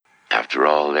After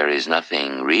all, there is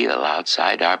nothing real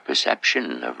outside our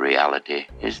perception of reality,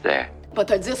 is there? Va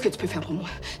te dire ce que tu peux faire pour moi.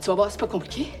 Tu vas voir, c'est pas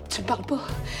compliqué. Tu me parles pas.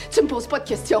 Tu me poses pas de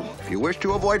questions. If you wish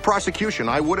to avoid prosecution,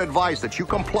 I would advise that you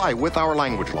comply with our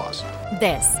language laws.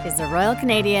 This is the Royal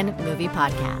Canadian Movie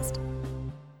Podcast.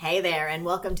 Hey there, and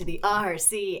welcome to the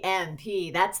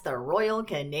RCMP. That's the Royal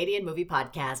Canadian Movie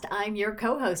Podcast. I'm your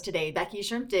co-host today, Becky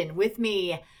Shrimpton. With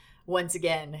me, once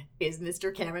again, is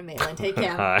Mr. Cameron Maitland. Hey,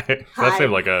 Cam. Hi. Hi. That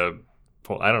seemed like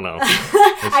I don't know.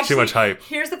 It's Actually, too much hype.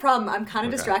 Here's the problem. I'm kind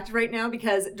of distracted right now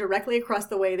because directly across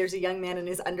the way, there's a young man in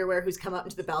his underwear who's come out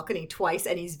into the balcony twice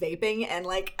and he's vaping. And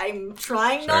I'm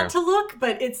trying not to look,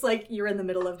 but it's like you're in the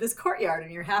middle of this courtyard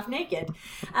and you're half naked.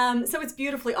 So it's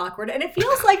beautifully awkward. And it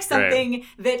feels like something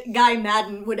that Guy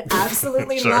Madden would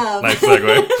absolutely love. Nice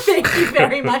segue. Thank you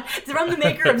very much. It's from the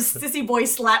maker of Sissy Boy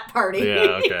Slap Party.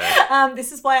 Yeah, okay.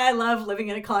 This is why I love living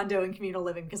in a condo and communal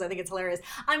living, because I think it's hilarious.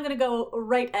 I'm going to go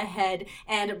right ahead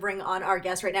and bring on our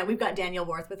guest right now. We've got Daniel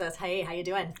Warth with us. Hey, how you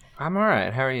doing? I'm all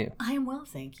right. How are you? I am well,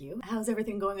 thank you. How's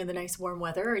everything going in the nice warm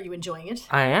weather? Are you enjoying it?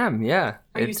 I am, yeah.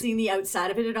 Are you seeing the outside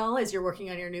of it at all as you're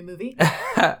working on your new movie?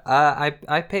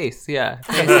 I pace, yeah.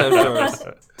 Pace outdoors,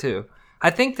 too. I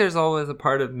think there's always a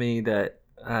part of me that,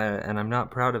 and I'm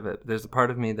not proud of it, but there's a part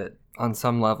of me that on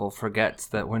some level forgets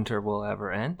that winter will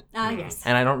ever end. Yes.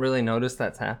 And I don't really notice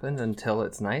that's happened until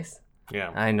it's nice.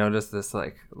 Yeah. I notice this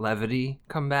levity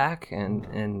come back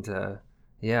and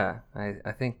yeah,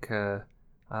 I think I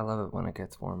love it when it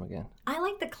gets warm again. I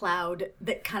like the cloud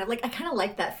that I kind of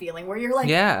like that feeling where you're like,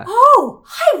 yeah. Oh,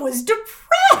 I was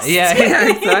depressed. Yeah,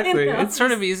 exactly. You know? It's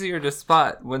sort of easier to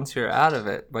spot once you're out of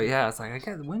it. But yeah, it's like, I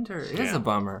guess winter is a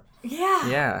bummer. Yeah.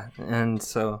 Yeah. And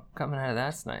so coming out of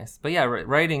that's nice. But yeah,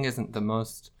 writing isn't the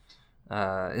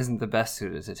best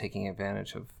suited to taking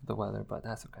advantage of the weather, but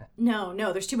that's okay.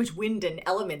 No, there's too much wind and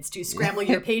elements to scramble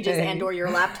your pages and or your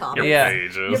laptop. Your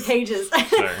pages.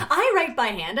 Sure. I write by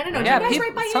hand. I don't know. Do you guys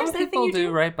write by hand? Some people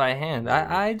do write by hand.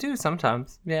 I do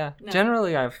sometimes. Yeah. No.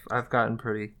 Generally, I've gotten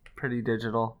pretty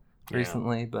digital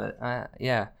recently, but I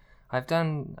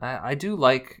do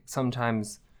like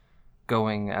sometimes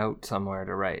going out somewhere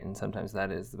to write, and sometimes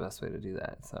that is the best way to do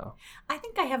that. So I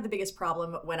think I have the biggest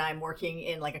problem when I'm working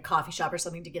in a coffee shop or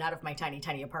something to get out of my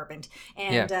tiny apartment,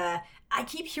 and I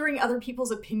keep hearing other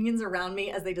people's opinions around me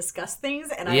as they discuss things,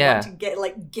 and I want to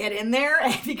get in there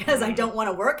because I don't want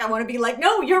to work. I want to be like,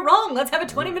 no, you're wrong, let's have a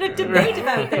 20-minute debate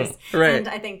about this. Right. And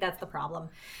I think that's the problem.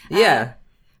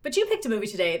 But you picked a movie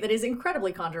today that is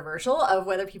incredibly controversial of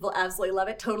whether people absolutely love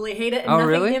it, totally hate it,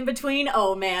 and nothing in between.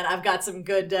 Oh, man, I've got some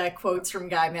good quotes from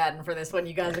Guy Madden for this one.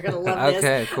 You guys are going to love this.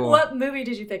 Okay, cool. What movie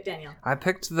did you pick, Daniel? I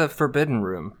picked The Forbidden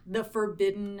Room. The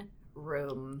Forbidden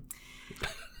Room.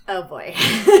 Oh, boy.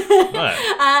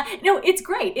 No, it's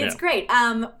great. It's great.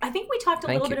 I think we talked a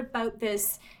little bit about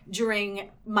this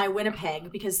during my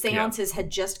Winnipeg because Seances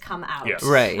had just come out. Yes.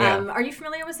 Right, yeah. Are you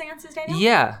familiar with Seances, Daniel?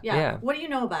 Yeah. What do you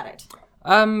know about it?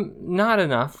 Not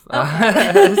enough.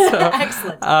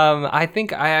 Excellent. I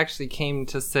think I actually came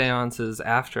to seances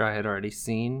after I had already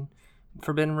seen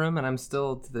Forbidden Room, and I'm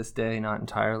still to this day not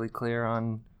entirely clear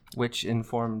on which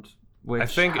informed which, I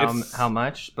think how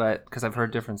much, but because I've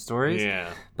heard different stories.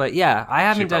 Yeah. But yeah, I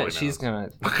haven't done it. She's gonna.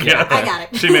 Yeah, I got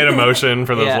it. She made a motion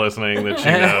for those listening that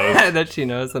she knows. That she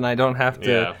knows, and I don't have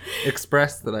to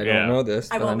express that I don't know this,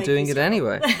 but I'm doing it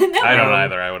anyway. I don't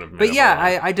either. I would have. But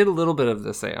yeah, I did a little bit of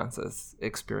the seances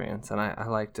experience, and I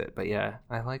liked it. But yeah,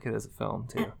 I like it as a film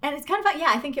too. And it's kind of fun. Yeah,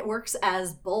 I think it works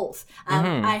as both.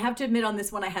 I have to admit, on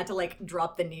this one, I had to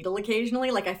drop the needle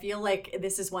occasionally. I feel like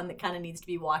this is one that kind of needs to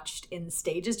be watched in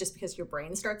stages, just because your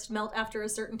brain starts to melt after a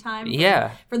certain time.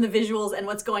 From the visuals and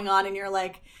what's going on, and you're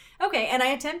like, okay. And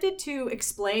I attempted to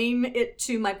explain it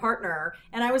to my partner,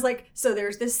 and I was like, so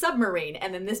there's this submarine,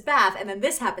 and then this bath, and then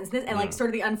this happens, and sort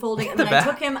of the unfolding, and then I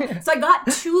took him, so I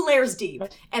got 2 layers deep,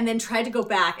 and then tried to go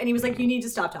back, and he was like, you need to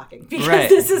stop talking, because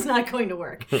this is not going to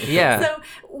work. Yeah. So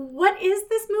what is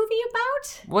this movie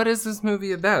about? What is this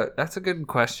movie about? That's a good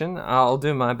question. I'll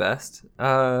do my best.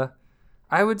 I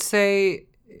would say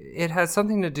it has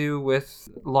something to do with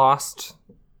Lost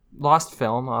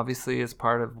film, obviously, is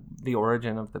part of the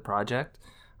origin of the project.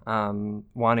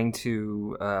 Wanting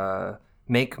to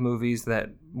make movies that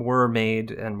were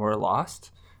made and were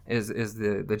lost is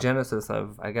the genesis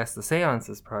of, I guess, the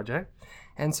Seances project.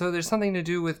 And so there's something to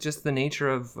do with just the nature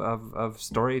of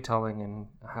storytelling and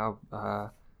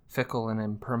how fickle and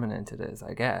impermanent it is,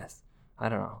 I guess. I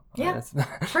don't know. Yeah,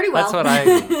 pretty well. That's what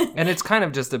and it's kind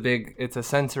of just it's a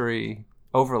sensory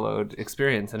overload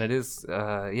experience, and it is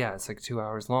it's 2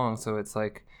 hours long, so it's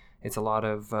a lot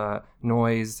of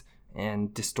noise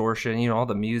and distortion, you know, all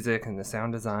the music and the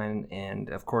sound design, and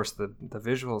of course the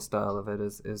visual style of it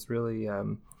is really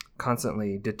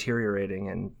constantly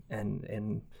deteriorating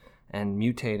and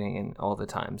mutating and all the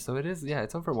time. So it is,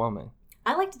 it's overwhelming.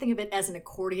 I like to think of it as an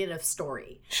accordion of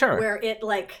story. Sure. Where it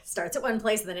like starts at one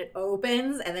place and then it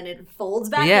opens and then it folds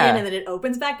back in and then it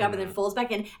opens back up and then folds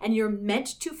back in, and you're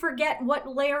meant to forget what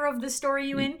layer of the story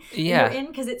you're in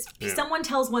because someone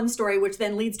tells one story which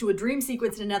then leads to a dream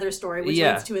sequence in another story which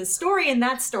leads to a story in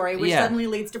that story which suddenly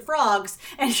leads to frogs,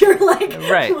 and you're like,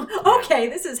 okay,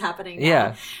 this is happening now.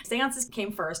 Yeah. Seances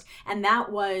came first, and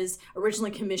that was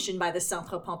originally commissioned by the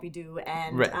Centre Pompidou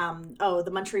and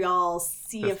the Montreal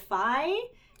CFI.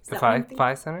 The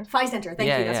Phi Center? Phi Center, thank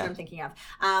you. That's what I'm thinking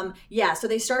of. So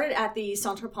they started at the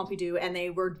Centre Pompidou, and they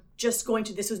were just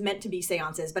this was meant to be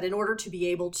seances, but in order to be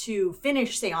able to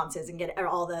finish seances and get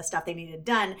all the stuff they needed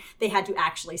done, they had to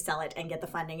actually sell it and get the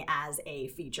funding as a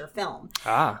feature film.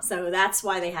 So that's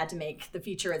why they had to make the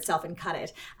feature itself and cut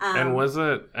it. And was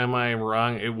it, am I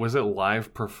wrong, was it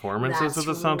live performances at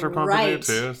the Centre Pompidou right.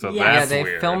 too? So they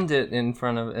weird. filmed it in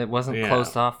front of, it wasn't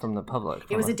closed off from the public.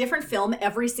 It was a different film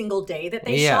every single day that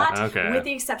they shot, with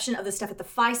the exception of the stuff at the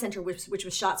Phi Center, which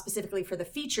was shot specifically for the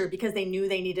feature because they knew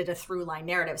they needed a through-line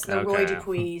narrative. So Roy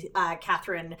Dupuis,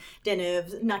 Catherine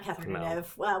Deneuve, not Catherine Deneuve,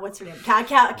 what's her name?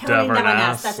 Caroline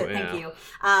Davanas, that's it, thank you.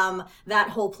 That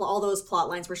whole all those plot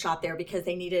lines were shot there because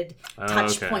they needed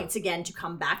touch points again to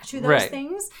come back to those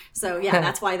things. So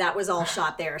that's why that was all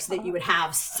shot there, so that you would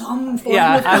have some form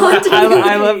of continuity.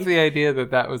 I love the idea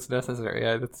that was necessary.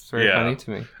 Yeah, that's very funny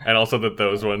to me. And also that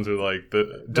those ones are like,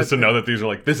 just to know that these are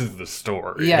like, this is the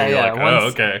story. Yeah, and you're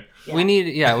like, okay.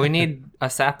 Yeah. We need a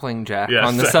sapling jack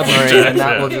on the submarine, and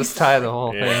that will just tie the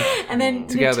whole thing and then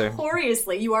together.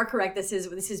 Notoriously, you are correct. This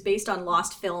is based on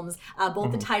lost films,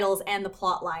 both the titles and the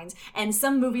plot lines. And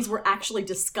some movies were actually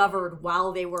discovered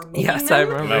while they were making them. Yes, I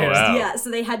remember. Oh, wow. Yeah,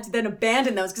 so they had to then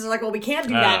abandon those because they're like, well, we can't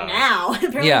do that now.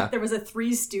 Apparently, there was a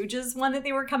Three Stooges one that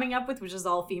they were coming up with, which is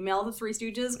all female, the Three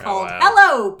Stooges, called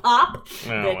Hello, Pop.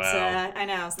 I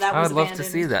know. So that I was would love abandoned.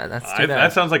 to see that. That's too bad.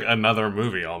 That sounds like another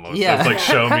movie almost. Yeah. It's like,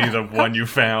 show me the one you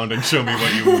found and show me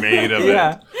what you made of it.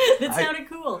 That sounded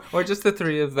cool. Or just the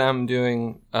three of them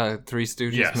doing a Three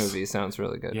Stooges movie sounds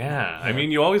really good. Yeah. I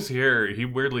mean, you always hear, he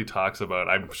weirdly talks about,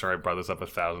 I'm sure I brought this up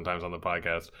 1,000 times on the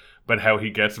podcast, but how he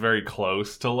gets very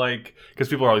close to like, because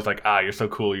people are always like, you're so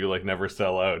cool, you like never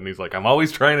sell out. And he's like, I'm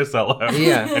always trying to sell out.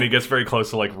 Yeah. And he gets very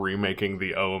close to like remaking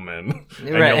The Omen. And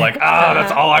you're like,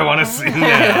 that's all I want to see now.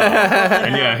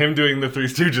 And him doing the Three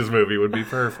Stooges movie would be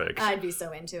perfect. I'd be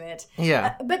so into it.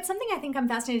 Yeah. But something I think I'm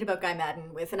fascinated about Guy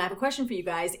Maddin with, and I have a question for you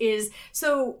guys, is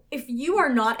so if you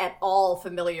are not at all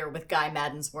familiar with Guy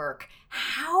Maddin's work,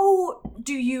 how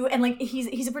do you, and like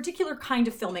he's a particular kind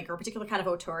of filmmaker, a particular kind of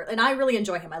auteur, and I really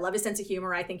enjoy him. I love his sense of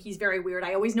humor. I think he's very weird.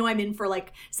 I always know I'm in for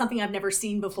like something I've never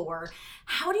seen before.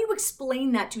 How do you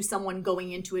explain that to someone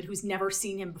going into it who's never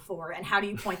seen him before, and how do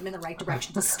you point them in the right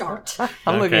direction to start?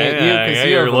 I'm looking at you because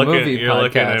you're a movie podcast.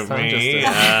 Looking at me.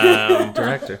 I'm just a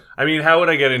director. I mean, how would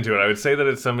I get into it? I would say that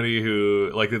it's somebody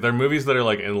who, like, they're movies that are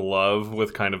like in love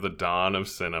with kind of the dawn of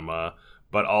cinema,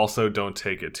 but also don't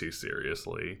take it too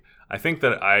seriously. I think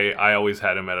that I always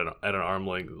had him at an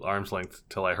arm's length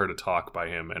till I heard a talk by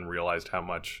him and realized how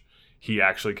much he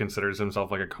actually considers himself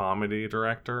like a comedy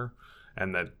director,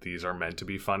 and that these are meant to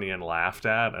be funny and laughed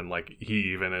at, and like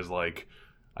he even is like,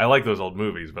 I like those old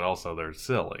movies, but also they're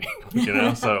silly, you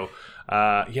know? So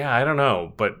I don't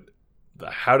know, but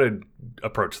how to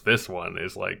approach this one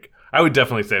is like, I would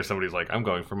definitely say if somebody's like, I'm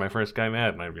going for my first Guy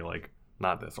Maddin, I'd be like,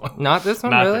 not this one. Not this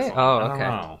one, Not really? this one. Oh, I okay. don't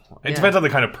know. It depends on the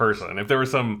kind of person. If there was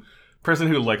some person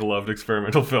who like loved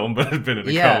experimental film but had been in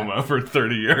a coma for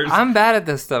 30 years. I'm bad at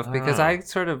this stuff because I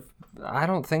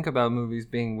don't think about movies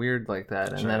being weird like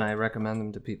that, and then I recommend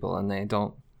them to people and they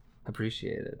don't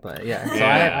appreciate it. But so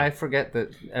I forget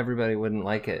that everybody wouldn't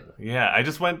like it. Yeah, I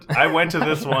went to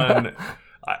this one,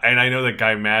 and I know that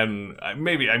Guy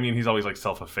Maddin, he's always like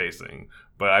self-effacing,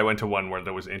 but I went to one where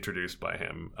that was introduced by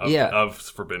him of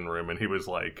Forbidden Room, and he was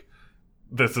like,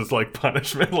 this is like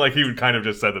punishment. Like he would kind of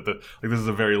just said that this is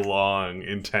a very long,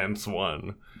 intense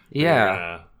one.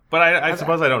 Yeah. But I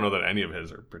suppose I don't know that any of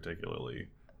his are particularly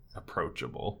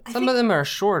approachable. Some of them are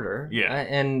shorter,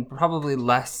 and probably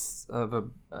less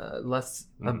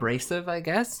abrasive, I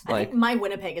guess. I think My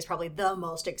Winnipeg is probably the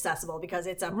most accessible because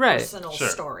it's a personal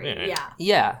story.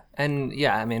 Yeah, and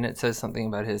I mean, it says something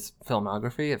about his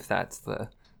filmography if that's the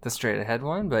straight ahead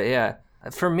one. But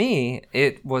for me,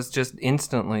 it was just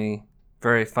instantly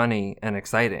very funny and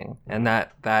exciting, and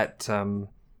that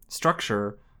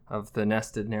structure of the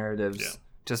nested narratives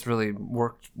just really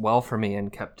worked well for me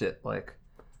and kept it like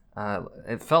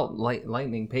it felt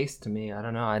lightning paced to me. I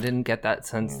don't know. I didn't get that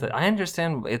sense that I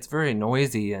understand it's very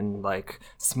noisy and like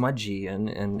smudgy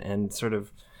and sort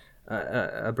of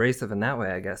abrasive in that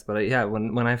way, I guess. But yeah,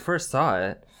 when I first saw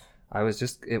it,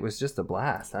 it was just a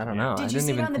blast. I don't know. Did you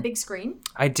see it on the big screen?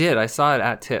 I did. I saw it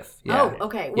at TIFF. Yeah. Oh,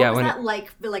 okay. What was that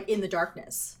like in the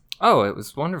darkness? Oh, it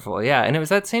was wonderful. Yeah, and it was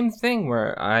that same thing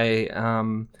where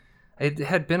it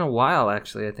had been a while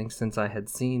actually, I think, since I had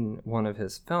seen one of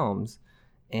his films,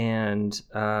 and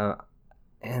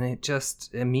it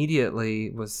just immediately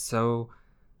was so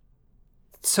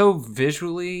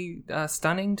visually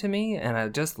stunning to me, and I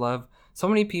just love so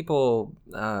many people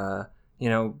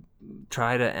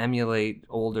try to emulate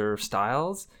older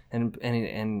styles and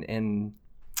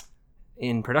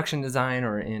in production design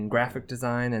or in graphic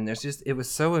design, and it was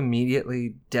so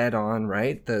immediately dead on,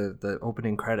 right? The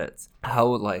opening credits, how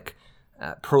like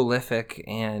prolific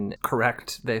and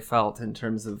correct they felt in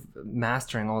terms of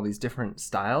mastering all these different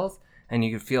styles. And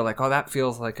you could feel like, oh, that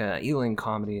feels like a Ealing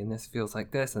comedy, and this feels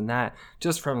like this and that,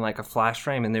 just from like a flash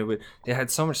frame. And they had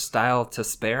so much style to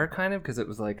spare, kind of, because it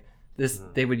was like this.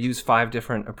 They would use 5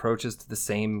 different approaches to the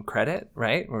same credit,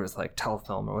 right? Or it was like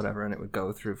telefilm or whatever, and it would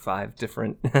go through 5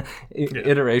 different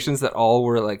iterations that all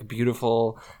were like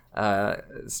beautiful,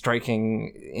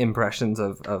 striking impressions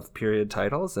of period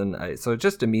titles. And so it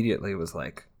just immediately was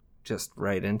like just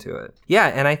right into it. Yeah,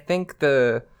 and I think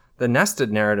the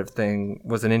nested narrative thing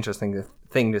was an interesting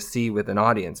thing to see with an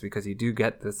audience, because you do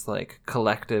get this like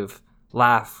collective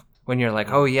laugh when you're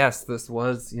like, oh yes, this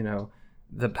was,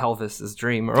 the pelvis's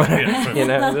dream or whatever,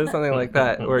 there's something like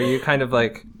that, where you kind of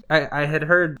like, I had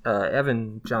heard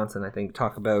Evan Johnson, I think,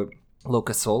 talk about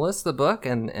Locus Solus, the book,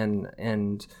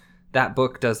 and that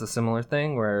book does a similar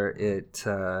thing where it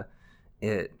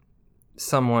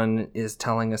someone is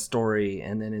telling a story,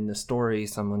 and then in the story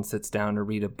someone sits down to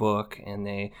read a book, and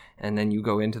then you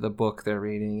go into the book they're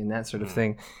reading, and that sort of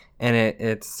thing. And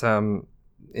it's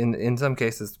in some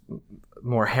cases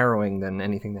more harrowing than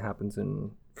anything that happens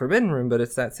in Forbidden Room, but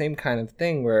it's that same kind of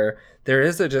thing where there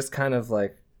is a just kind of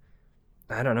like,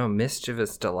 I don't know,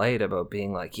 mischievous delight about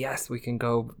being like, yes, we can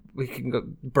go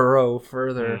burrow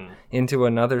further into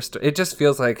another story. It just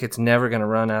feels like it's never going to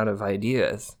run out of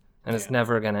ideas. And it's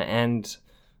never going to end,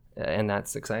 and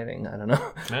that's exciting. I don't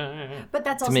know. But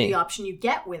that's also the option you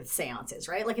get with seances,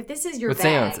 right? Like if this is your with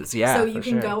bag, seances, yeah, so you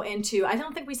can go into, I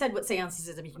don't think we said what seances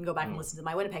is, I mean, you can go back and listen to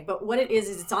My Winnipeg, but what it is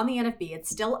it's on the NFB, it's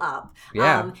still up,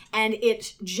 and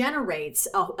it generates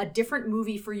a different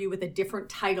movie for you with a different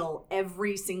title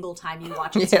every single time you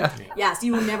watch it. So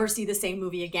you will never see the same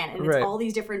movie again, and it's all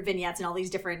these different vignettes and all these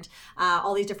different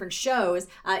shows.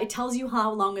 It tells you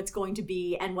how long it's going to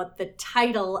be and what the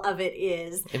title of it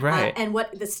is, and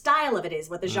what the style of it is,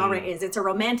 what the genre is. It's a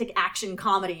romantic action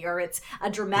comedy, or it's a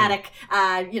dramatic,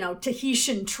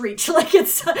 Tahitian treat. Like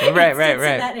it's in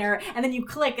that era. And then you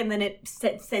click, and then it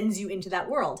sends you into that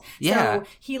world. Yeah. So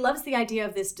he loves the idea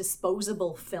of this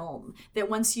disposable film that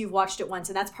once you've watched it once,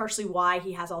 and that's partially why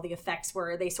he has all the effects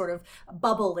where they sort of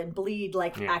bubble and bleed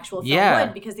like actual film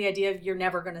would, because the idea of you're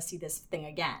never going to see this thing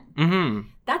again. Mm-hmm.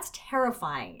 That's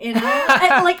terrifying.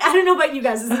 I don't know about you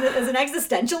guys. As an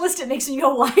existentialist, it makes me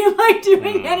go, why am I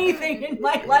doing anything in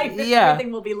my life if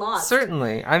everything will be lost?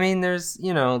 Certainly. I mean, there's,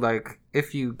 like,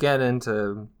 if you get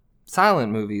into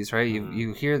silent movies, right,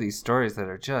 you hear these stories that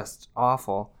are just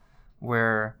awful,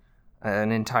 where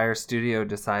an entire studio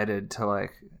decided to,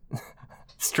 like,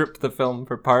 strip the film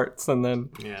for parts and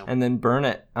then burn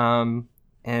it.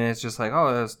 And it's just like,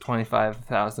 oh, there's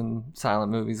 25,000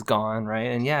 silent movies gone,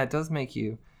 right? And it does make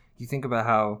you think about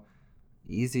how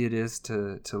easy it is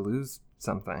to lose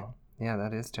something. Yeah,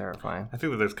 that is terrifying. I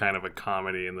think that there's kind of a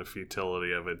comedy in the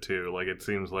futility of it too. Like it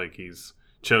seems like he's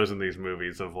chosen these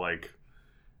movies of like,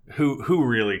 who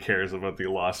really cares about the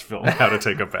lost film How to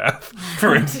Take a Bath,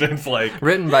 for instance, like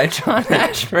written by John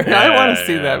Ashford. I want to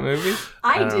see that movie.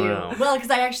 I do. Well,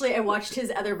 because I watched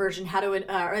his other version,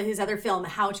 his other film,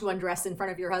 How to Undress in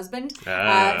Front of Your Husband,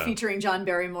 featuring John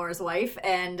Barrymore's wife.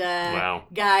 And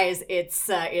guys, it's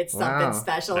something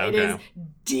special. Okay. It is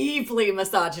deeply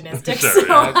misogynistic,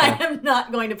 I am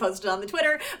not going to post it on the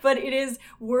Twitter, but it is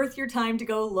worth your time to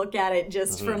go look at it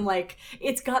just from like,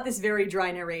 it's got this very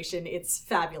dry narration. It's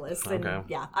fabulous. And I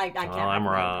can't. I'm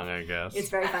wrong, I guess. It's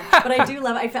very fun. But I do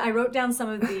love it. I wrote down some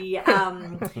of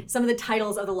the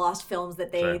titles of the lost films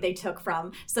that they took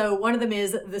from. So one of them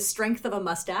is The Strength of a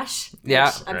Mustache.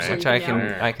 Which I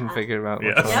can figure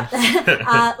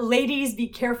out. Ladies, Be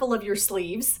Careful of Your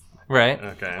Sleeves. Right.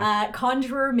 Okay.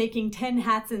 Conjurer making 10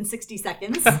 hats in 60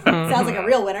 seconds. Sounds like a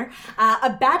real winner.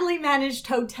 A badly managed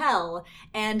hotel,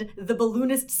 and the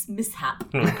balloonist's mishap.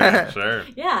 Okay, sure.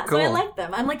 Yeah, Cool. so I like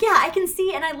them. I'm like, yeah, I can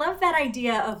see, and I love that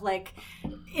idea of like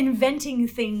inventing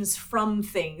things from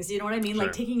things. You know what I mean? Sure.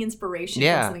 Like taking inspiration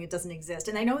Yeah. from something that doesn't exist.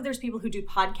 And I know there's people who do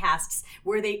podcasts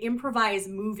where they improvise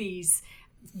movies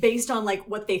based on like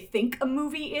what they think a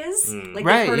movie is. Like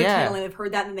Right, they've heard yeah. a title and they've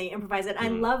heard that and they improvise it. I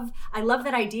love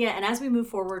that idea. And as we move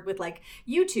forward with like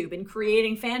YouTube and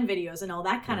creating fan videos and all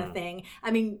that kind of thing, I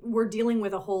mean, we're dealing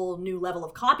with a whole new level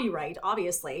of copyright,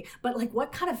 obviously. But like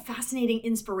what kind of fascinating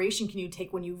inspiration can you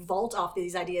take when you vault off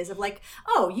these ideas of like,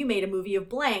 oh, you made a movie of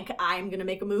blank, I'm going to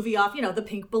make a movie off, you know, the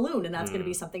pink balloon, and that's going to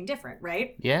be something different,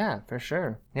 right? Yeah, for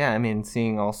sure. Yeah, I mean,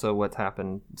 seeing also what's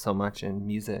happened so much in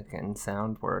music and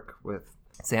sound work with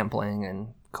sampling and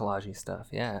collagey stuff.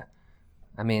 Yeah.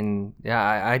 I mean, yeah,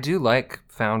 I do like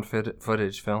found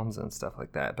footage films and stuff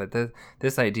like that. But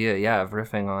this idea, yeah, of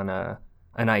riffing on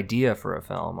an idea for a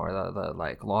film or the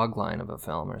like log line of a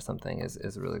film or something is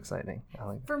really exciting. I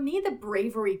like. For me, the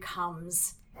bravery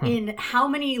comes in how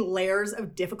many layers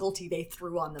of difficulty they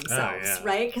threw on themselves, yeah.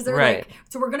 right? Because they're Right. like,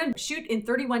 so we're going to shoot in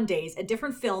 31 days a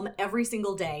different film every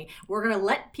single day. We're going to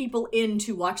let people in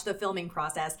to watch the filming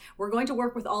process. We're going to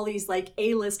work with all these like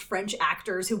A-list French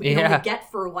actors who we can Yeah. only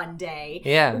get for one day.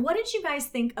 Yeah. What did you guys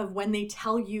think of when they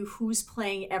tell you who's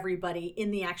playing everybody in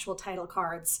the actual title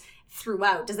cards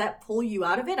throughout? Does that pull you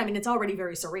out of it? I mean, it's already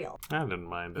very surreal. I didn't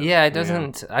mind it. Yeah, it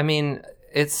doesn't. I mean,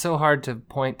 it's so hard to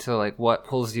point to like what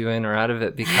pulls you in or out of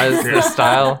it because the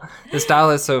style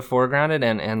is so foregrounded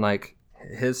and like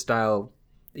his style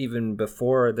even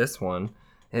before this one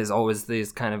is always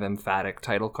these kind of emphatic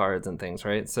title cards and things,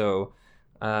 right? So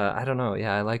I don't know.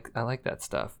 Yeah, I like that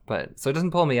stuff. But so it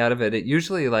doesn't pull me out of it. It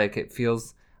usually like it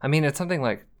feels. I mean, it's something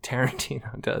like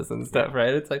Tarantino does and stuff,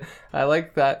 right? It's like I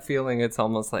like that feeling. It's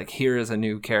almost like here is a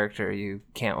new character you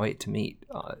can't wait to meet,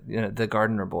 the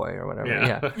gardener boy or whatever.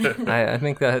 Yeah, I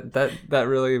think that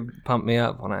really pumped me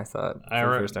up when I saw it for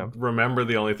the first time. Remember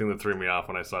the only thing that threw me off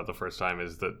when I saw it the first time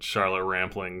is that Charlotte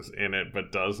Rampling's in it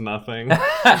but does nothing,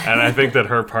 and I think that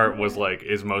her part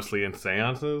is mostly in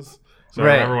seances. So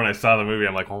Right. I remember when I saw the movie,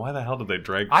 I'm like, well, why the hell did they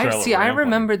drag Charlotte Rampling? I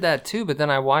remembered that too, but then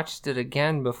I watched it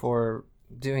again before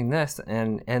doing this,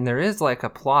 and there is like a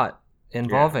plot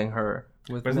involving her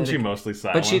with Isn't she mostly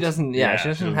silent? but she doesn't she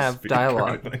doesn't have speak or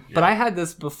dialogue. anything. But I had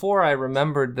this before. I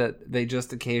remembered that they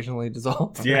just occasionally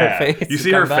dissolved her Yeah, face. you to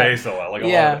see come her back. face a lot, like a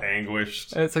lot of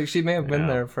anguished. It's like she may have been Yeah.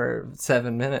 there for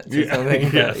 7 minutes or Yeah, something.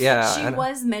 yes. But yeah, She and-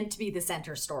 was meant to be the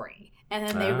center story. And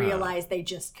then they realized they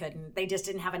just couldn't. They just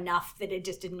didn't have enough, that it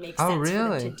just didn't make Oh, sense for them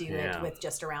really? to do Yeah. it with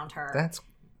just around her.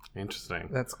 Interesting.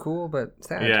 that's cool, but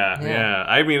sad. Yeah.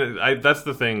 I mean, that's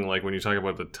the thing. Like when you talk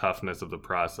about the toughness of the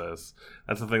process,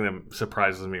 that's the thing that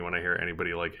surprises me when I hear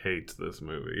anybody like hates this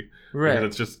movie. Right.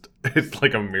 Because it's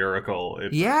like a miracle.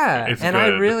 It's And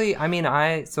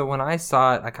good. so when I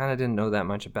saw it, I kind of didn't know that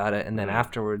much about it, and then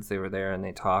afterwards they were there and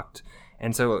they talked,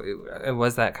 and so it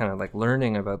was that kind of like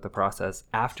learning about the process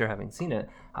after having seen it.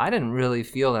 I didn't really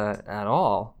feel that at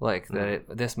all, like that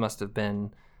this must have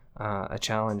been a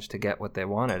challenge to get what they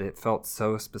wanted. It felt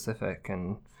so specific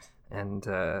and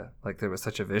like there was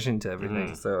such a vision to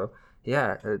everything. So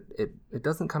yeah, it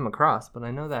doesn't come across, but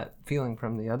I know that feeling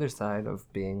from the other side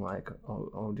of being like,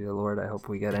 oh dear Lord, I hope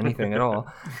we get anything at all.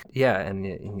 Yeah, and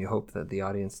you hope that the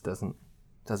audience doesn't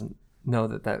know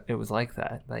that it was like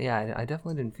that. But yeah, I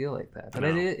definitely didn't feel like that. But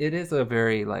it is a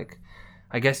very like,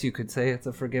 I guess you could say it's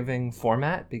a forgiving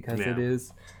format because it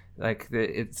is like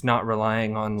it's not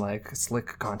relying on like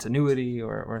slick continuity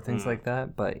or things like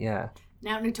that. But yeah.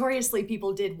 Now, notoriously,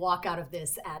 people did walk out of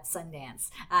this at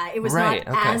Sundance. It was Right,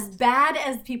 not okay. as bad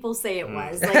as people say it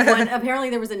was. Like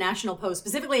apparently there was a National Post,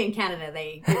 specifically in Canada,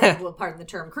 they, well, pardon the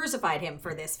term, crucified him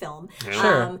for this film.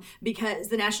 Sure. Because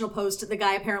the National Post, the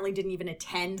guy apparently didn't even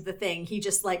attend the thing. He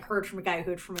just like heard from a guy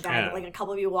who heard from a guy. Yeah. Like a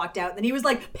couple of you walked out. Then he was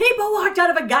like, people walked out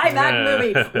of a Guy Mack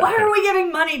movie. Why are we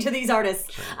giving money to these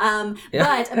artists?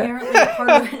 But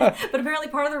apparently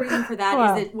part of the reason for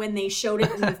that is that when they showed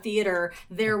it in the theater,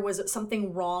 there was something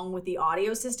wrong with the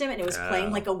audio system, and it was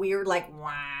playing like a weird like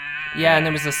wah. Yeah, and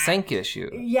there was a sync issue.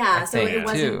 Yeah, I so think,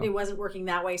 it wasn't working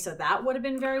that way. So that would have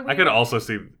been very weird. I could also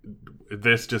see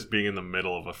this just being in the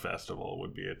middle of a festival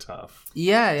would be a tough.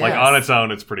 Yeah. Like on its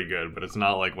own, it's pretty good, but it's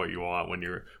not like what you want when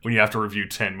you have to review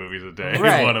 10 movies a day.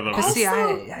 Right. One of them. Also, See,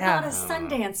 not a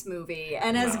Sundance movie,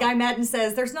 and as Guy Madden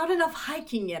says, there's not enough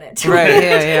hiking in it. Right,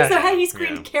 yeah. So had he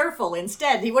screamed "careful"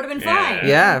 instead, he would have been fine.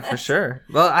 Yeah, for sure.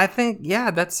 Well, I think,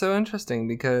 that's so interesting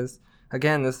because,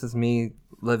 again, this is me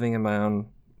living in my own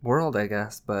world, I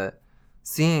guess, but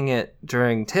seeing it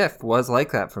during TIFF was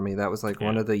like that for me. That was like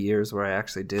one of the years where I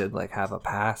actually did like have a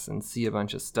pass and see a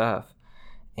bunch of stuff.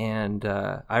 And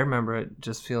I remember it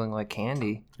just feeling like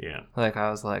candy. Yeah. Like I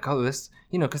was like, oh, this,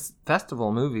 because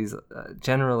festival movies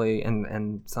generally,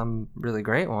 and some really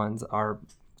great ones, are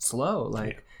slow.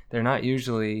 Like they're not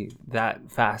usually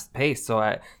that fast paced.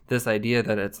 So this idea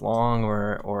that it's long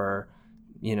or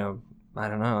I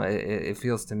don't know, it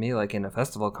feels to me like in a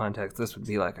festival context, this would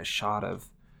be like a shot of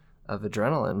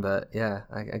adrenaline. But yeah,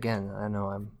 I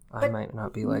know I might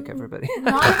not be like everybody.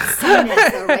 Not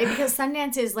Sundance though, right? Because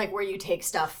Sundance is like where you take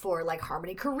stuff for like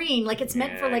Harmony Korine. Like it's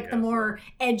meant for like the more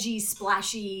edgy,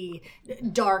 splashy,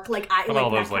 dark, like all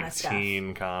those that kind like of stuff.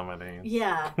 teen comedy.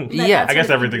 Yeah. Yeah. I guess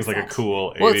everything's like a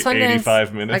cool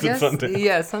 85 minutes at Sundance.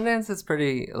 Yeah, Sundance is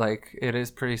pretty, like, it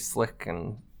is pretty slick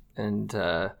and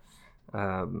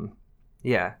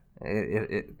yeah,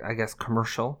 it I guess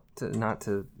commercial.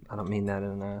 I don't mean that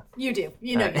in a... You do.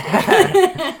 You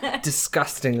do.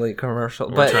 Disgustingly commercial.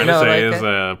 What we're trying to say is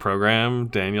a program,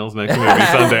 Daniel's next movie,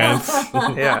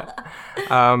 Sundance. Yeah.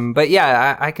 But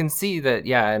yeah, I can see that,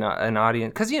 an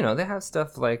audience... Because, they have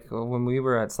stuff like when we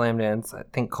were at Slamdance, I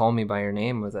think Call Me By Your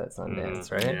Name was at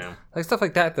Sundance, right? Yeah. Like stuff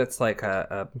like that that's like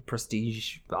a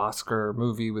prestige Oscar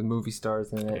movie with movie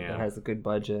stars in it that has a good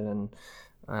budget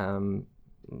and...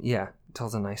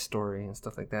 tells a nice story and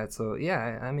stuff like that. So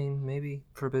yeah, I mean, maybe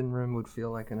Forbidden Room would feel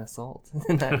like an assault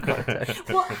in that context.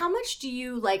 Well, how much do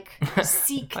you like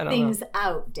seek things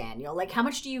out, Daniel? Like, how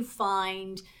much do you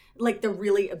find like the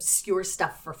really obscure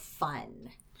stuff for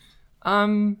fun?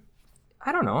 I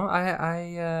don't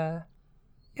know.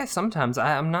 Sometimes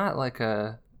I'm not like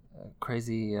a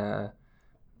crazy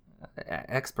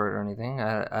expert or anything.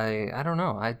 I don't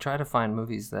know. I try to find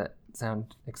movies that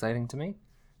sound exciting to me.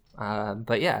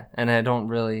 But yeah, and I don't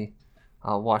really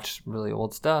watch really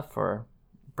old stuff or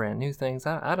brand new things.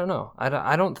 I don't know.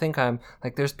 I don't think I'm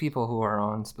like, there's people who are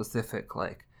on specific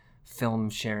like film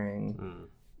sharing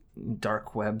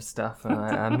dark web stuff, and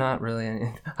I'm not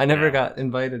really. I never got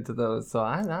invited to those, so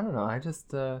I don't know. I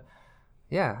just I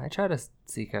try to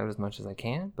seek out as much as I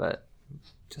can, but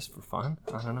just for fun.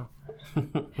 I don't know.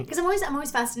 Because I'm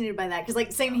always fascinated by that. Because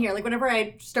like same here. Like whenever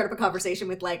I start up a conversation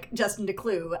with like Justin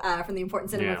Decloux from the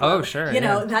Important Cinema Club, you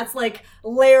know, that's like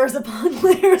layers upon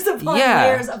layers upon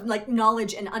layers of like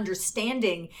knowledge and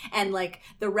understanding, and like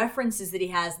the references that he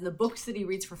has and the books that he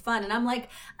reads for fun. And I'm like,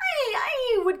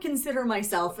 I would consider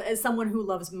myself as someone who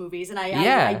loves movies, and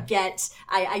I get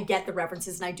the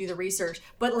references and I do the research.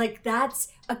 But like that's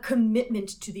a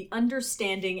commitment to the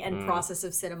understanding and process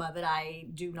of cinema that I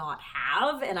do not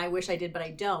have, and I wish I did, but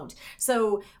I don't.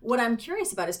 So what I'm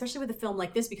curious about, especially with a film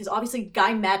like this, because obviously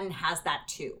Guy Maddin has that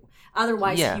too.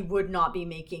 Otherwise, he would not be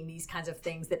making these kinds of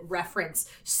things that reference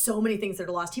so many things that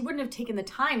are lost. He wouldn't have taken the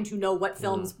time to know what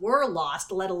films were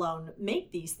lost, let alone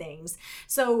make these things.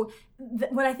 So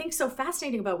what I think so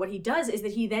fascinating about what he does is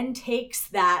that he then takes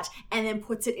that and then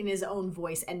puts it in his own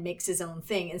voice and makes his own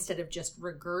thing instead of just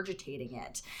regurgitating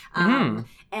it.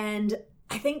 And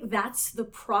I think that's the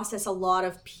process a lot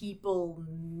of people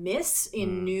miss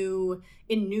in new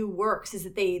works, is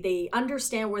that they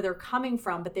understand where they're coming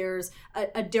from, but there's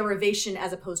a derivation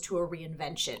as opposed to a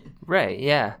reinvention. Right,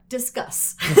 yeah.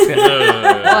 Discuss.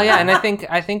 Well, yeah, and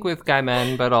I think with Guy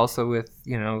Maddin, but also with,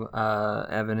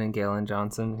 Evan and Galen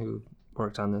Johnson, who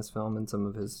worked on this film and some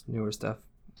of his newer stuff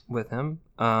with him,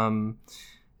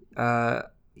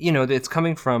 it's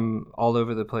coming from all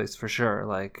over the place for sure,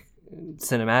 like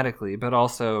cinematically, but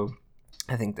also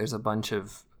I think there's a bunch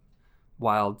of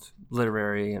wild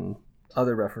literary and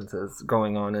other references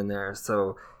going on in there,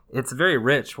 so it's very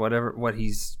rich, what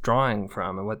he's drawing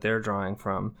from and what they're drawing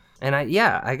from. And I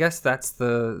guess that's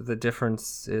the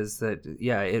difference, is that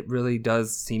it really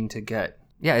does seem to get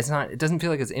it doesn't feel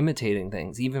like it's imitating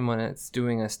things, even when it's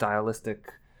doing a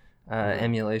stylistic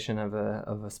emulation of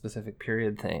a specific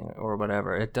period thing or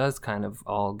whatever. It does kind of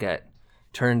all get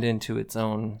turned into its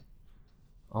own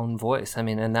voice. I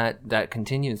mean, and that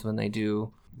continues when they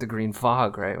do The Green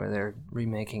Fog, right, where they're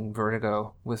remaking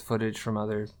Vertigo with footage from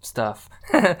other stuff,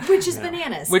 which is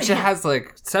bananas. Which has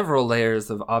like several layers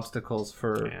of obstacles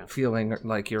for feeling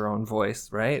like your own voice,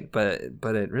 right? But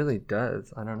it really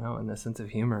does. I don't know, and the sense of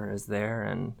humor is there,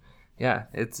 and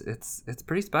it's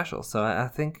pretty special. So I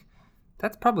think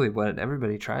that's probably what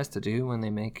everybody tries to do when they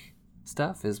make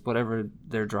stuff, is whatever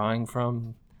they're drawing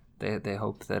from, they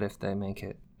hope that if they make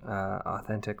it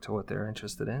authentic to what they're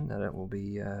interested in, that it will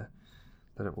be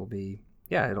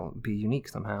it'll be unique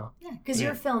somehow. Yeah, because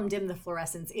your film, Dim the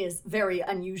Fluorescence, is very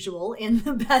unusual in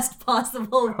the best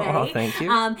possible way. Oh, thank you.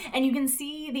 And you can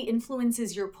see the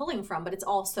influences you're pulling from, but it's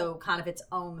also kind of its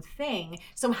own thing.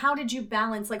 So how did you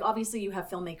balance, like, obviously you have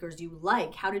filmmakers you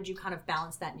like. How did you kind of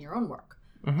balance that in your own work?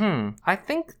 I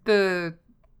think the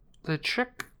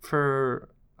trick for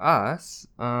us,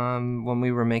 when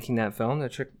we were making that film, the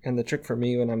trick for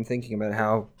me when I'm thinking about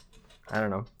how, I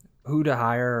don't know, who to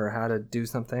hire or how to do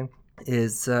something,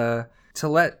 is to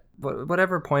let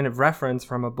whatever point of reference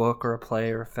from a book or a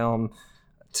play or a film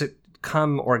to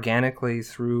come organically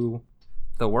through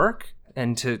the work,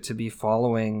 and to be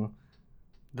following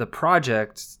the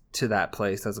project to that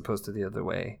place as opposed to the other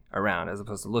way around, as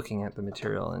opposed to looking at the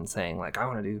material and saying, like, I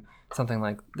want to do something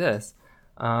like this.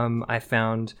 I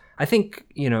think,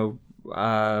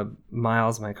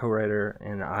 Miles, my co-writer,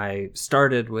 and I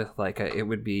started with like it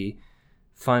would be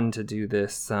fun to do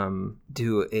this,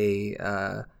 do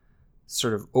a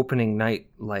sort of opening night,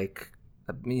 like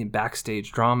a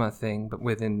backstage drama thing, but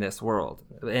within this world.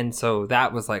 And so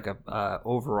that was like a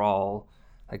overall,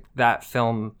 like, that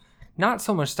film, not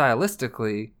so much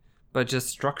stylistically, but just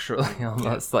structurally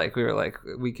almost. Like, we were like,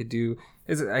 we could do,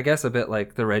 is I guess a bit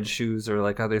like The Red Shoes or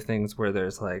like other things where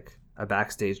there's like a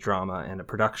backstage drama and a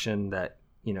production that,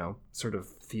 sort of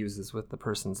fuses with the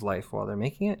person's life while they're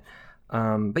making it.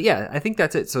 But yeah, I think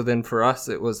that's it. So then for us,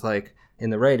 it was like, in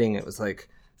the writing, it was like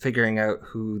figuring out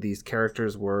who these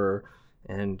characters were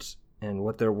and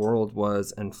what their world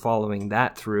was, and following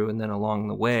that through. And then along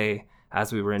the way,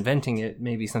 as we were inventing it,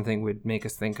 maybe something would make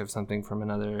us think of something from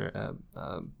another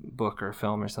book or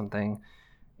film or something.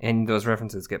 And those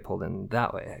references get pulled in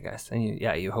that way, I guess. And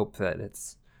you hope that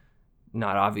it's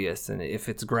not obvious. And if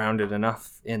it's grounded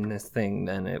enough in this thing,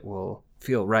 then it will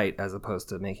feel right, as opposed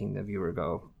to making the viewer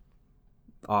go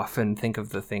off and think of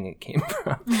the thing it came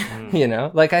from.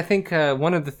 Like, I think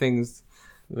one of the things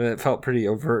that felt pretty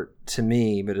overt to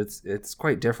me, but it's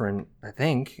quite different, I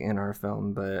think, in our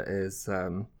film, but is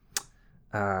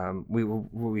what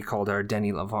we called our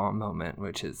Denis Lavant moment,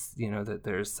 which is, that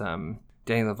there's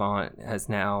Denis Lavant has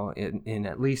now in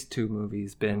at least 2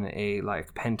 movies been a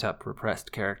like pent up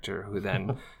repressed character who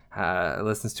then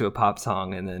listens to a pop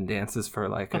song and then dances for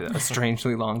like a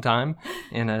strangely long time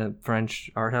in a French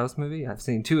art house movie. I've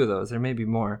seen 2 of those. There may be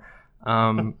more.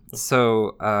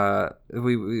 So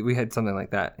we had something like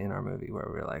that in our movie where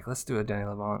we were like, let's do a Denis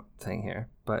Lavant thing here,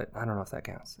 but I don't know if that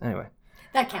counts. Anyway.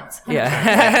 That counts. 100%. Yeah.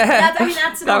 That's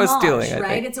an that homage, was stealing,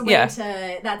 right? think. It's a way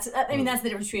to, that's the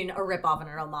difference between a rip-off and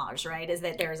an homage, right? Is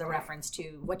that there's a reference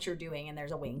to what you're doing and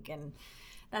there's a wink, and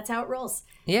that's how it rolls.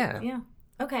 Yeah. Yeah.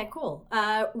 Okay, cool.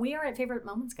 We are at favorite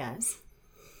moments, guys.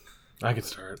 I could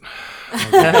start.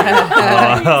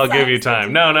 I'll give you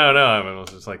time. No. I was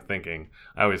just like thinking.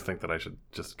 I always think that I should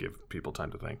just give people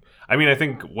time to think. I mean, I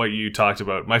think what you talked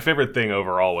about, my favorite thing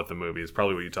overall with the movie is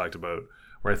probably what you talked about,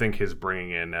 where I think his bringing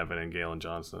in Evan and Galen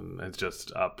Johnson has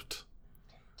just upped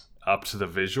the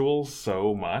visuals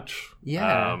so much.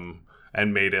 Yeah.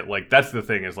 And made it, like, that's the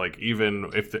thing, is like,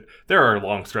 even if there are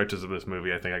long stretches of this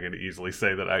movie, I think I can easily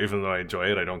say that even though I enjoy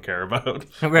it, I don't care about.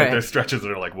 Right. Like, there's stretches that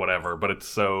are like whatever, but it's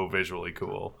so visually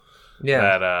cool.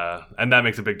 Yeah. That and that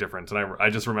makes a big difference. And I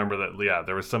just remember that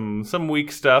there was some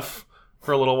weak stuff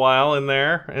for a little while in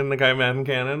there in the Guy Madden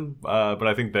canon, but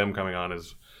I think them coming on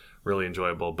is really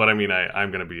enjoyable. But I mean,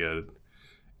 I'm going to be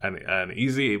an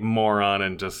easy moron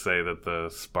and just say that the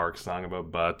Sparks song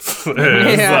about butts is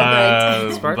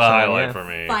the highlight for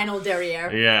me. Final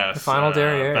derriere. Yes. The final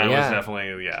derriere, that was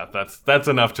definitely, that's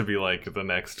enough to be like the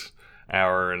next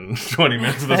hour and 20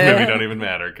 minutes of this movie don't even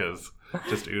matter, because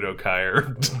just Udo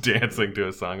Kier dancing to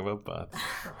a song about butts.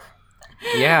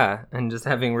 Yeah, and just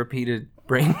having repeated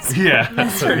brains. Yeah,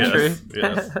 surgery.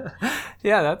 Yes.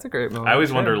 Yeah, that's a great moment. I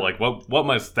always wonder, like, what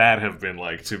must that have been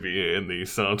like to be in the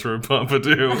Centre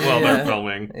Pompidou while they're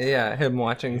filming? Yeah, him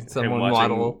watching someone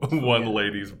waddle one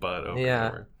lady's butt over and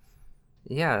over.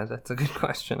 Yeah, that's a good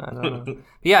question. I don't know.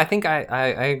 Yeah, I think I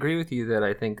agree with you that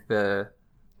I think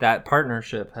that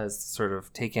partnership has sort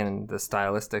of taken the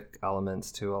stylistic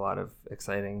elements to a lot of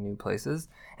exciting new places,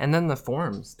 and then the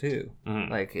forms too.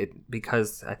 Mm-hmm. Like it,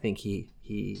 because I think he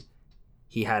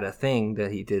had a thing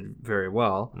that he did very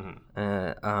well.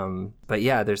 Mm-hmm. But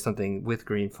yeah, there's something with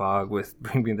Green Fog, with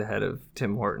bringing the head of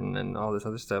Tim Horton and all this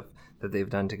other stuff that they've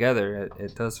done together.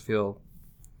 It does feel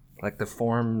like the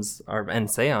forms are, and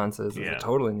seances is a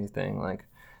totally new thing. Like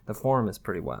the form is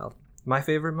pretty wild. My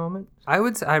favorite moment? I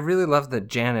would say I really love the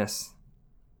Janice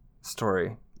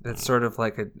story. It's sort of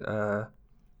like a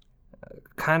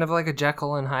kind of like a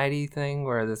Jekyll and Hyde thing,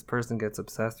 where this person gets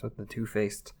obsessed with the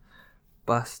two-faced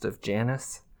bust of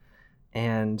Janice,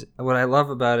 And what I love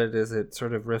about it is it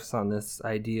sort of riffs on this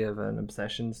idea of an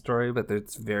obsession story, but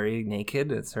it's very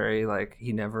naked. It's very like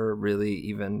he never really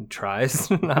even tries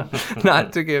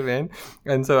not to give in.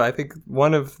 And so I think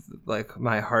one of like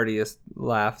my heartiest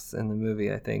laughs in the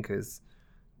movie, I think, is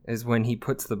when he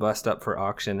puts the bust up for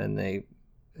auction and they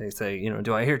say, you know,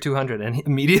 do I hear 200? And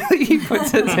immediately he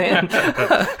puts his hand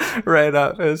right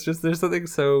up. It's just, there's something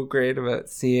so great about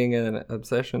seeing an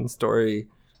obsession story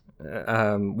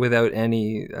without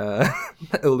any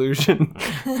illusion.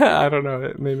 I don't know.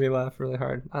 It made me laugh really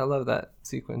hard. I love that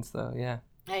sequence, though. Yeah.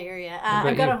 I hear you.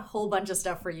 I've got a whole bunch of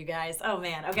stuff for you guys. Oh,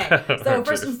 man. Okay. So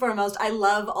first and foremost, I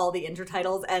love all the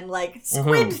intertitles and like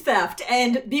squid theft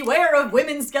and beware of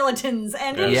women skeletons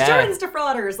and insurance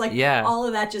defrauders. Like all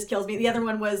of that just kills me. The other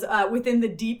one was within the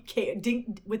deep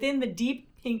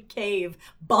pink cave,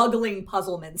 boggling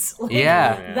puzzlements. Like,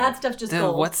 that stuff just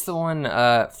gold. What's the one?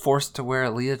 Forced to wear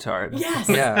a leotard. Yes.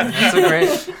 Yeah,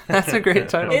 that's a great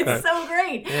title. It's so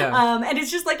great. Yeah. And it's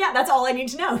just like, that's all I need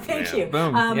to know. Thank you.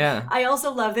 Boom. I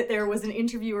also love that there was an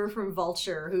interviewer from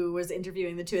Vulture who was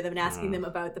interviewing the two of them and asking them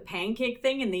about the pancake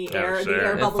thing and the air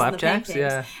bubbles in the pancakes.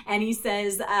 Yeah. And he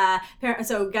says,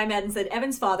 so Guy Madden said,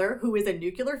 Evan's father, who is a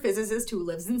nuclear physicist who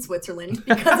lives in Switzerland,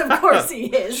 because of course he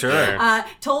is,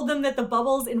 told them that the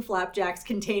bubbles in flapjacks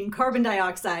contain carbon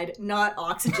dioxide, not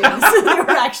oxygen. So they were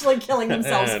actually killing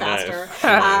themselves faster. So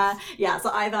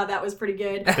I thought that was pretty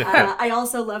good. I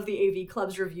also love the AV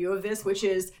Club's review of this, which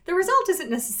is, the result isn't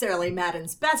necessarily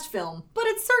Madden's best film, but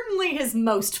it's certainly his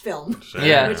most film,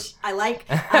 which I like.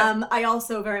 I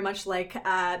also very much like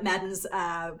Madden's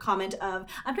comment of,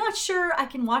 I'm not sure I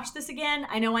can watch this again.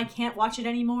 I know I can't watch it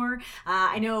anymore.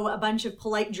 I know a bunch of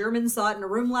polite Germans saw it in a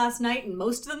room last night, and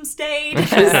most of them stayed.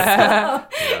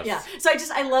 So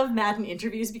I love Madden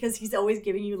interviews because he's always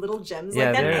giving you little gems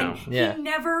like that, and he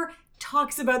never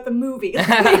talks about the movie.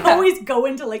 They always go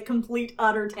into like complete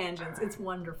utter tangents. It's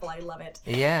wonderful. I love it.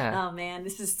 Yeah. Oh man,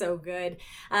 this is so good.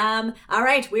 All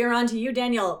right, we are on to you,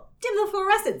 Daniel. Dim the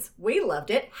Fluorescence. We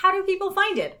loved it. How do people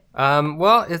find it?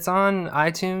 Well, it's on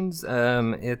iTunes.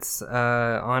 It's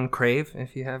on Crave.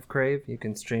 If you have Crave, you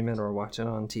can stream it or watch it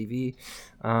on TV.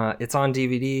 It's on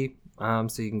DVD.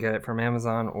 So you can get it from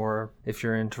Amazon, or if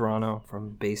you're in Toronto, from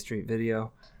Bay Street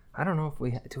Video. I don't know if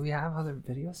we do we have other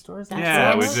video stores? We do.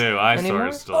 iStore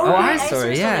is still. Oh,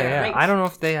 iStore. Yeah. Right. I don't know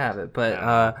if they have it,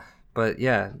 but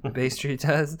Bay Street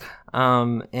does.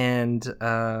 I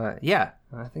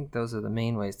think those are the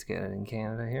main ways to get it in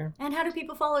Canada here. And how do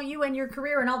people follow you and your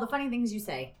career and all the funny things you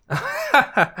say? I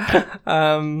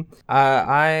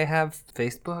have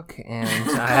Facebook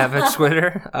and I have a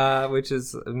Twitter, which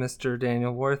is Mr.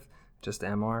 Daniel Warth. Just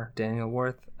MR, Daniel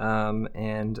Warth.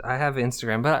 And I have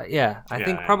Instagram. But I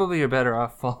think probably you're better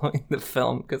off following the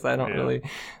film because I don't really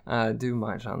do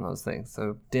much on those things.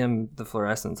 So Dim the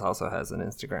Fluorescence also has an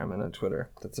Instagram and a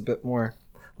Twitter that's a bit more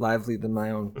lively than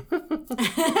my own.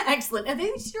 Excellent. Are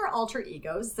these your alter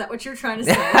egos? Is that what you're trying to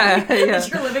say? That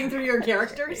you're living through your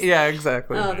characters? Yeah,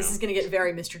 exactly. Oh, this is going to get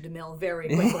very Mr. DeMille very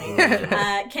quickly.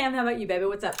 Cam, how about you, baby?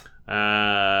 What's up?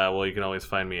 Well, you can always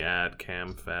find me at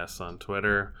CamFess on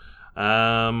Twitter.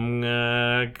 At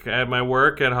my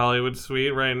work at Hollywood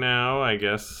Suite right now, I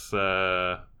guess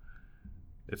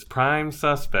it's Prime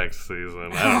Suspects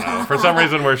season. I don't know. For some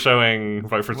reason, we're showing.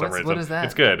 What is that?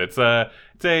 It's good. It's a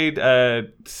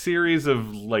series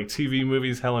of like TV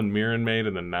movies Helen Mirren made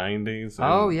in the 90s. In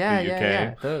UK.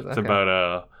 Yeah. It's about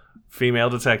a female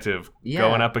detective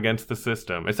going up against the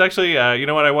system. It's actually, you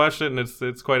know what? I watched it and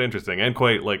it's quite interesting and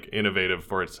quite like innovative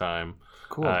for its time.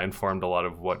 Cool. Informed a lot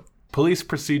of what police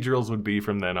procedurals would be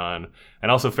from then on,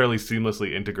 and also fairly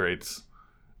seamlessly integrates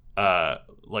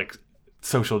like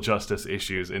social justice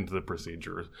issues into the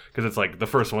procedures, because it's like the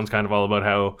first one's kind of all about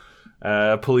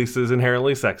how police is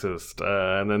inherently sexist,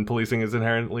 and then policing is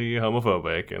inherently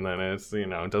homophobic, and then it's, you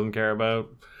know, it doesn't care about,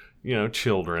 you know,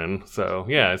 children. So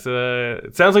yeah,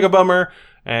 it sounds like a bummer,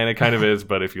 and it kind of is,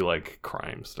 but if you like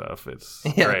crime stuff, it's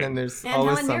great. And there's and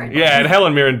always Helen some. Mirren. Yeah, and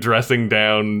Helen Mirren dressing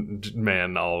down,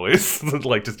 man, always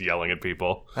like just yelling at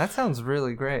people. That sounds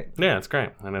really great. Yeah, it's great,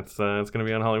 and it's going to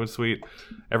be on Hollywood Suite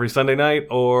every Sunday night,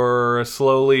 or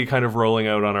slowly kind of rolling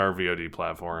out on our VOD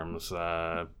platforms.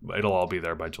 It'll all be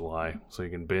there by July, so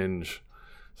you can binge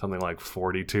something like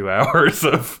 42 hours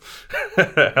of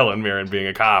Helen Mirren being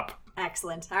a cop.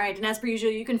 Excellent. All right. And as per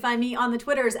usual, you can find me on the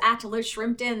Twitters at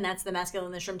LeShrimpton. That's the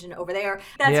masculine LeShrimpton over there.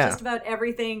 That's just about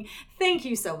everything. Thank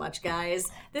you so much,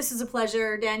 guys. This was a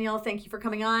pleasure. Daniel, thank you for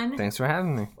coming on. Thanks for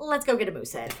having me. Let's go get a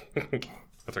moose head.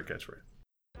 That's our catchphrase.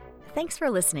 Thanks for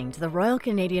listening to the Royal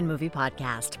Canadian Movie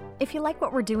Podcast. If you like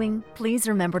what we're doing, please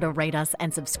remember to rate us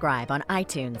and subscribe on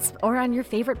iTunes or on your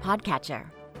favorite podcatcher.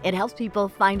 It helps people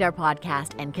find our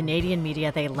podcast and Canadian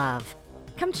media they love.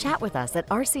 Come chat with us at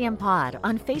RCM Pod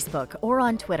on Facebook or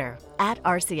on Twitter at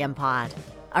RCM Pod.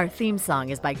 Our theme song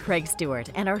is by Craig Stewart,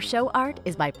 and our show art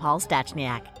is by Paul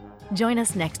Stachniak. Join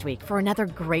us next week for another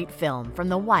great film from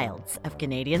the wilds of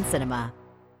Canadian cinema.